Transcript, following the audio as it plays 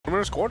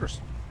runner's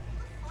quarters.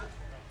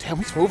 Damn,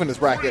 he's moving this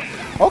bracket.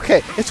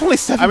 Okay, it's only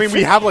 750. I mean,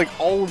 we have like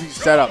all of these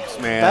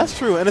setups, man. That's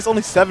true, and it's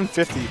only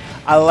 750.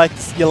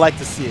 You like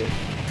to see it.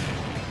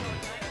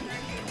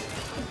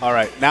 All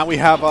right, now we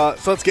have,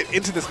 so let's get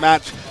into this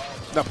match.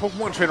 Now,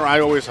 Pokemon Trainer, I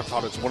always have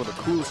thought is one of the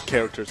coolest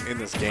characters in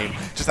this game.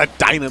 Just that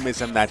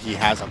dynamism that he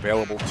has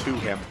available to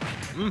him.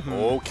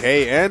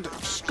 Okay, and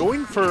just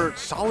going for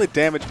solid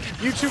damage.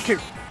 MewTwo can,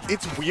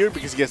 it's weird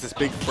because he has this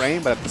big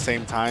frame, but at the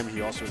same time,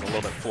 he also is a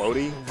little bit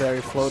floaty. Very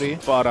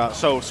floaty. But,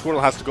 so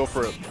Squirtle has to go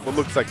for what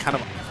looks like kind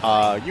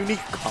of unique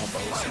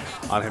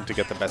combos on him to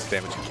get the best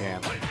damage he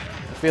can.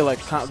 I feel like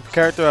the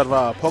character of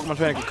Pokemon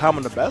Trainer can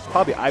combo the best,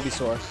 probably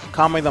Ivysaur.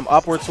 Combing them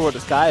upwards toward the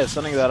sky is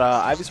something that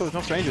Ivysaur is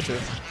no stranger to.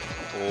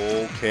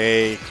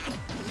 Okay.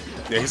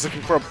 Yeah, he's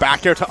looking for a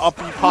back air to up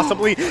B,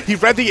 possibly. He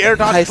read the air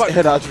dodge. Nice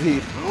air dodge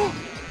read.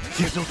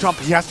 He has no jump.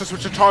 He has to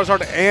switch to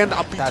Charizard and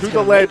up B to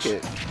the ledge.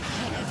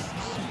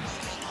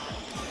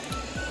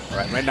 All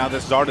right now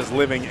this Zard is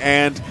living,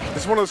 and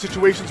this is one of those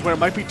situations where it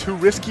might be too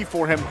risky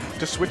for him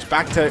to switch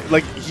back to,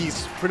 like,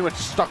 he's pretty much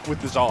stuck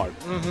with the Zard.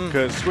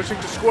 Because switching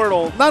to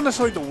Squirtle, not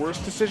necessarily the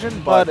worst decision,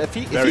 but if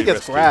he gets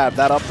risky. grabbed,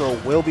 that up throw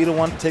will be the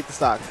one to take the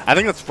stock. I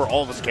think that's for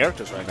all of his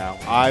characters right now.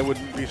 I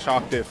wouldn't be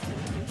shocked if,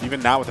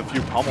 even now with a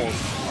few pummels,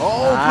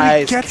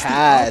 nice he gets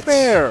catch. the up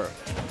air.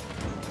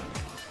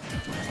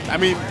 I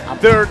mean,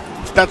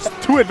 that's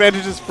two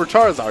advantages for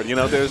Charizard. You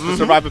know, there's the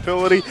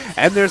survivability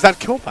and there's that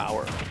kill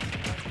power.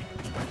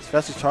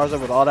 Especially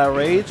Charizard with all that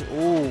rage.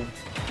 Ooh,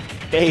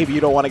 baby,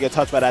 you don't want to get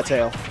touched by that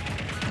tail.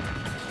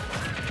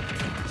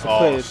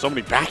 So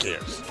many back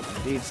airs.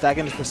 Indeed,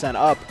 stacking his percent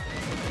up.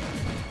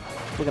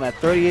 Looking at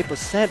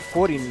 38%,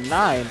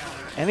 49.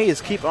 And he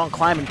just keep on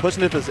climbing,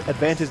 pushing up his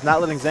advantage,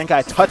 not letting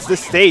Zenkai touch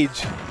this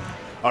stage.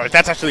 All right,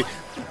 that's actually...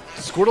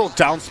 Squirtle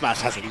down smash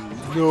has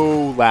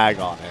no lag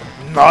on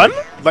it. None?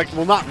 Like,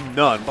 well, not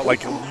none, but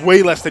like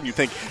way less than you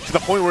think. To the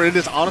point where it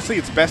is, honestly,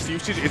 its best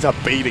usage is a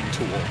baiting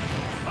tool.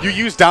 You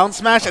use down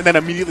smash and then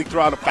immediately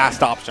throw out a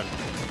fast option.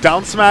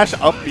 Down smash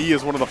up B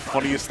is one of the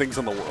funniest things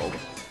in the world.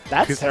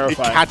 That's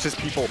terrifying. It catches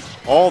people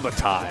all the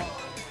time.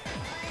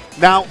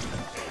 Now,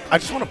 I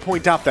just want to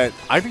point out that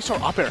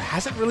Ivysaur up air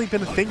hasn't really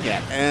been a thing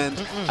yet, and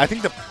I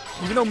think that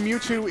even though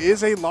Mewtwo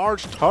is a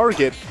large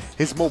target,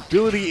 his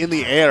mobility in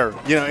the air,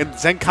 you know, and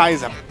Zenkai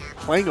is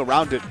playing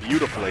around it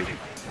beautifully.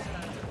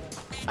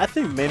 I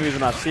think the main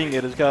reason I'm seeing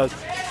it is because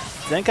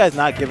Zenkai is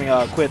not giving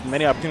Quidd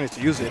many opportunities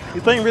to use it.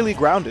 He's playing really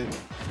grounded,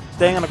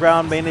 staying on the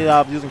ground, mainly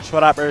using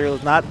short up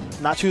aerials, not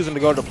choosing to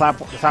go to the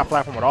top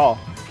platform at all.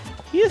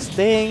 He is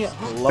staying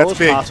low as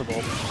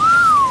possible.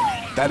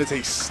 That is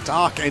a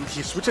stock, and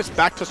he switches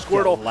back to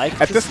Squirtle. Like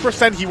at this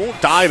percent, he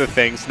won't die to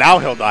things. Now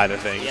he'll die to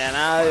things. Yeah,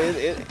 now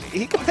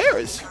he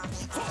compares.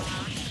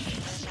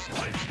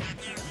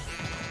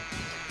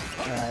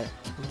 All right,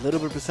 a little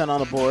bit of percent on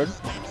the board.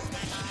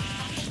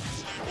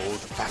 Oh,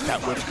 the fact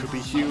that whip could be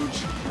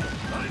huge.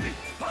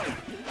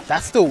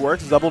 That still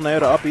works. Double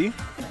nair to up E.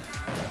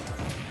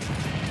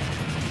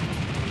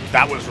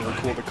 That was really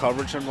cool, the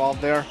coverage involved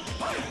there.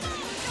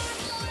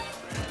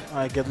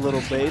 I get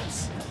little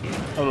baits.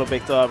 A little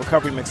bait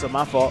recovery mix-up,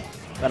 my fault.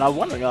 And I was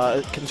wondering,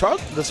 can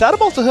the Shadow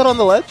Ball still hit on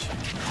the ledge?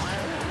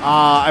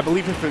 I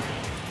believe if it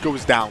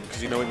goes down,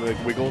 because you know it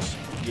like wiggles.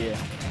 Yeah.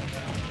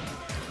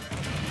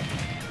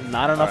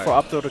 Not enough for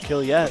up throw to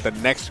kill yet. The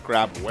next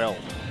grab will.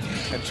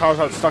 And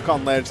Charizard stuck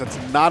on ledge. That's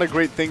not a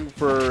great thing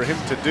for him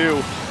to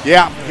do.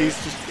 Yeah,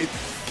 it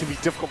can be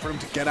difficult for him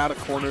to get out of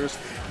corners.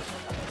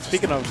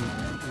 Speaking of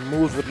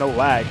moves with no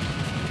lag,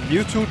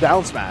 MewTwo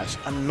down smash.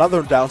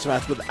 Another down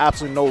smash with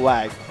absolutely no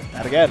lag.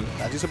 And again,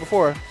 as you said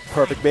before,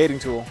 perfect baiting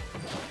tool.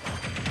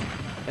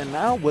 And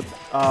now with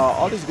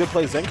all these good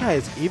plays, Zenkai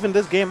has evened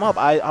this game up.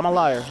 I'm a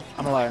liar.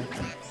 I'm a liar.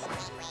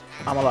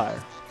 I'm a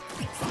liar.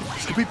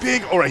 This could be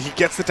big. All right, he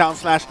gets the down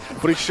smash,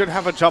 but he should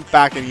have a jump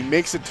back, and he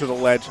makes it to the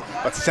ledge.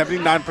 But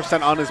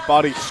 79% on his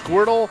body.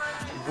 Squirtle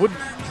would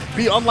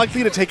be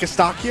unlikely to take a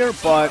stock here,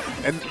 but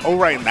and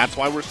that's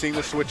why we're seeing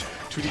the switch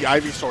to the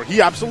Ivysaur. He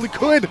absolutely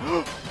could.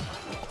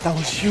 That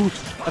was huge.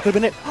 That could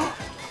have been it.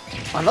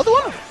 Another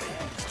one.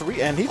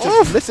 3, and he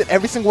just missed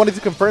every single one of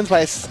these confirms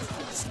by his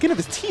skin of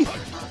his teeth.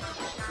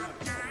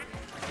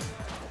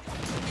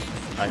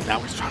 All right, now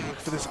he's trying to look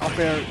for this up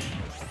air.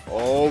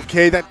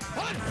 Okay, that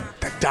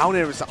down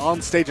air is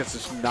on stage. It's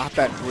just not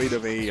that great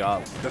of a,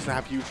 doesn't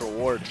have huge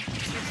reward.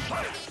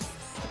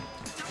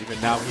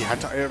 Even now, he had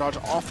to air dodge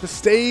off the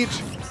stage.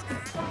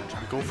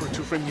 Trying to go for a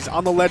 2-frame. He's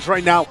on the ledge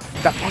right now.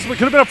 That possibly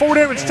could have been a forward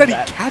air. Instead, he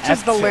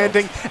catches the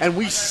landing, and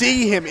we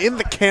see him in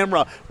the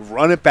camera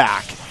run it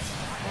back.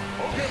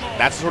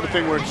 That's the sort of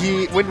thing where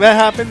when that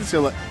happens,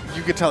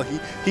 you can tell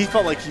he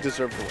felt like he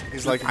deserved to win.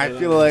 He's like, I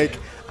feel like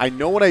I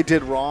know what I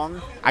did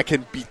wrong. I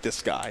can beat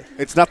this guy.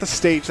 It's not the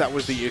stage that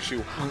was the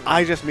issue.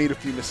 I just made a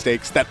few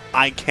mistakes that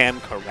I can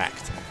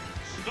correct.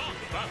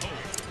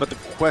 But the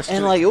question,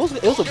 and like it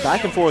was a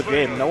back and forth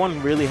game. No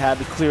one really had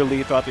the clear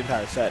lead throughout the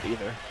entire set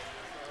either.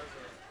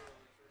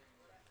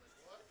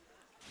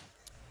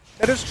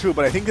 That is true,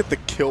 but I think that the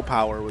kill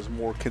power was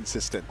more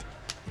consistent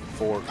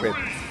for Quidd.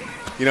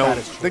 You know,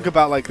 think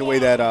about like the way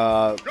that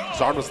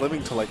Zard was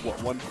living to like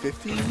what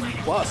 150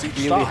 plus each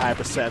Really stock. high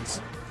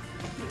percents.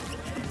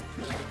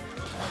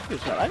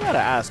 I gotta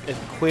ask if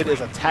Quidd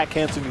is attack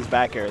canceling these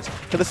back airs.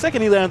 Because the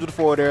second he lands with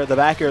forward air, the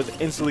back air is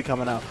instantly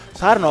coming out.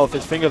 So I don't know if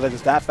his fingers are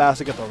just that fast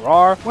to get the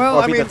RAR, Well, or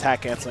if I he's mean,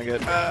 attack canceling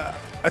it.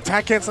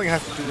 Attack canceling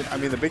has to do with, I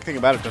mean, the big thing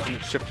about it, doesn't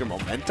it shift your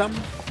momentum?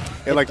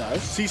 It like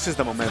does. ceases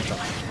the momentum.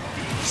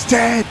 He's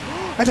dead!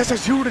 And that's a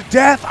 0 to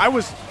death!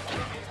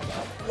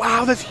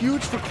 Wow, that's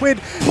huge for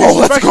Quidd. Bro,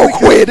 let's go,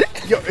 Quidd!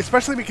 Yo,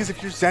 especially because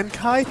if you're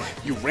Zenkai,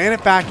 you ran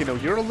it back. You know,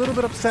 you're a little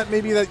bit upset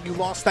maybe that you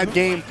lost that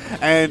game.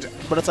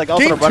 But it's like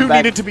also game to run 2 back.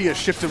 needed to be a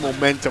shift in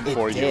momentum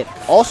for you.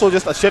 Also,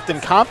 just a shift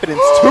in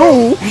confidence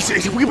too.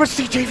 Is we about to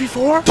see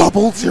JV4?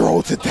 Double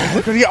 0 to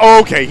death.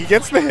 Oh, okay, he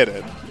gets the hit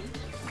in.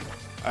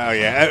 Oh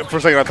yeah, for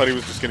a second I thought he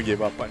was just gonna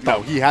give up, but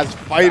no, he has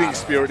fighting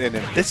spirit in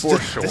him This for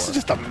is sure. This is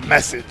just a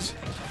message.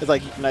 It's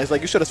like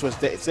you should have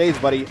switched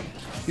stage, buddy.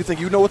 You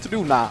think you know what to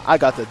do? Nah, I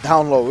got the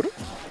download.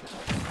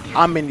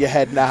 I'm in your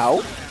head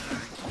now.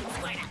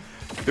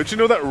 Don't you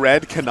know that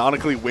Red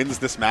canonically wins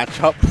this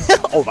matchup?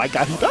 Oh my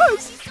god, he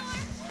does.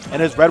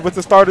 And his Red with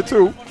the starter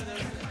too.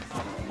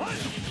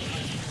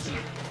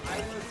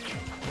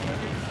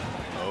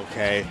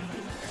 Okay.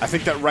 I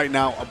think that right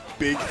now, a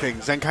big thing,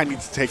 Zenkai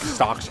needs to take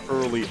stocks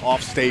early,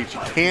 off stage. You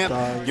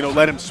can't, you know,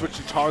 let him switch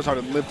to Charizard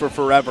and live for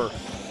forever.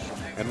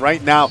 And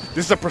right now,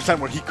 this is a percent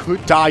where he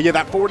could die. Yeah,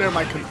 that forward air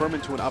might convert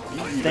into an up B.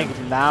 I think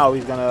now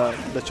he's gonna,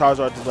 the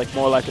Charizard is like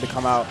more likely to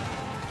come out.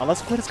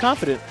 Unless Quidd is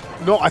confident.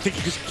 No, I think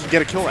he just can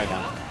get a kill right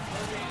now.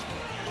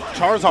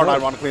 Charizard,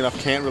 ironically enough,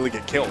 can't really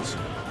get kills.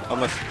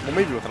 Unless, well,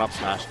 maybe with an up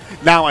smash.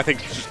 Now I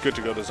think it's just good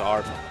to go to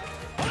Zard.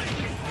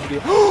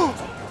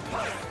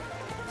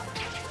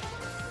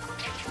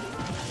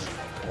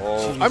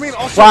 Oh, I mean,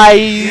 also,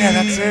 yeah,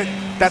 that's it.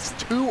 That's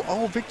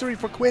 2-0 victory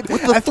for Quidd.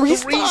 With the a 3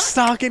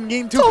 stock in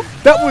game 2.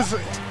 That was